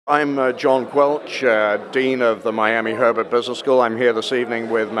I'm John Quelch, Dean of the Miami Herbert Business School. I'm here this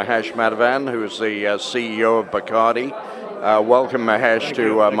evening with Mahesh Madhavan, who's the CEO of Bacardi. Welcome, Mahesh,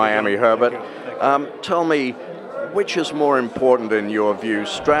 to Miami Herbert. Tell me, which is more important in your view,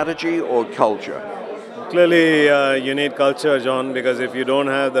 strategy or culture? Clearly, you need culture, John, because if you don't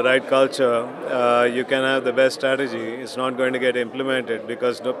have the right culture, you can have the best strategy. It's not going to get implemented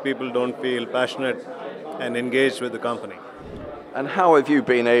because people don't feel passionate and engaged with the company. And how have you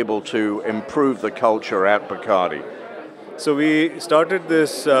been able to improve the culture at Bacardi? So we started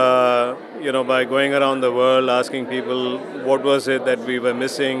this, by going around the world asking people what was it that we were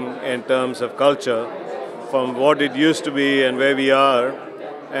missing in terms of culture, from what it used to be and where we are.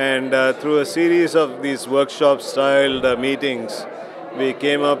 And through a series of these workshop-styled meetings, we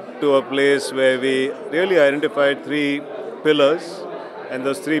came up to a place where we really identified three pillars. And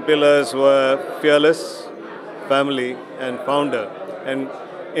those three pillars were fearless, family, and founder. And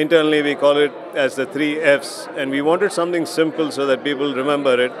internally we call it as the three Fs. And we wanted something simple so that people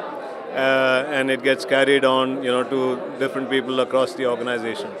remember it and it gets carried on to different people across the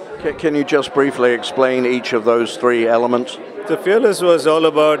organization. Can you just briefly explain each of those three elements? So fearless was all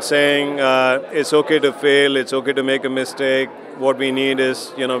about saying it's okay to fail, it's okay to make a mistake. What we need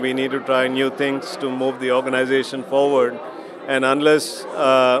is, we need to try new things to move the organization forward. And unless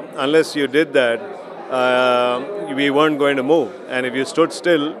you did that, we weren't going to move. And if you stood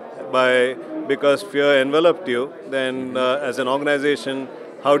still because fear enveloped you, then as an organization,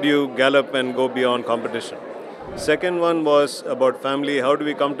 how do you gallop and go beyond competition? Second one was about family. How do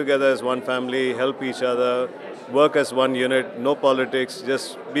we come together as one family, help each other, work as one unit, no politics,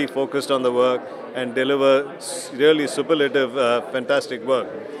 just be focused on the work and deliver really superlative, fantastic work.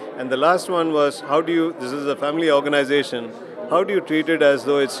 And the last one was, this is a family organization, how do you treat it as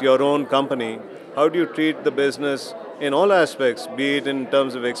though it's your own company? How do you treat the business in all aspects, be it in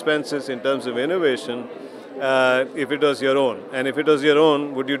terms of expenses, in terms of innovation, if it was your own? And if it was your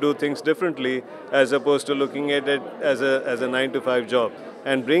own, would you do things differently as opposed to looking at it as a 9-to-5 job?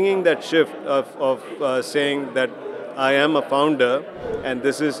 And bringing that shift of saying that I am a founder, and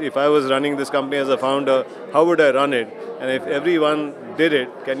if I was running this company as a founder, how would I run it? And if everyone did it,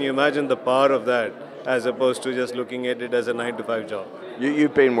 can you imagine the power of that as opposed to just looking at it as a 9-to-5 job?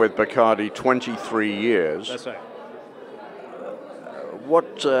 You've been with Bacardi 23 years. That's right.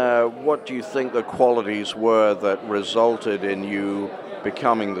 What do you think the qualities were that resulted in you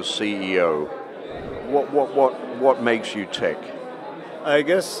becoming the CEO? What makes you tick? I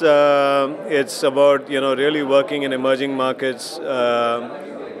guess it's about really working in emerging markets,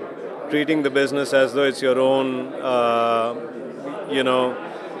 treating the business as though it's your own,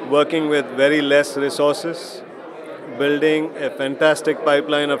 working with very less resources, building a fantastic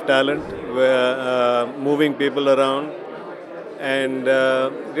pipeline of talent, moving people around, and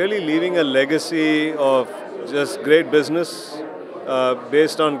really leaving a legacy of just great business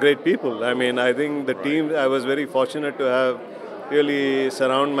based on great people. I mean, I think the team, I was very fortunate to have really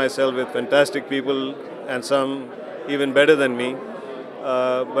surround myself with fantastic people and some even better than me.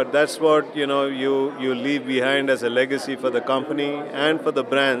 But that's what you leave behind as a legacy for the company and for the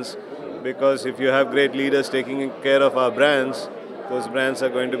brands, because if you have great leaders taking care of our brands, those brands are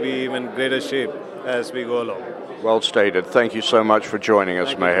going to be even greater shape as we go along. Well stated. Thank you so much for joining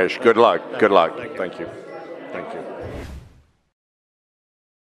us, Mahesh. Good luck. Good luck. Thank you.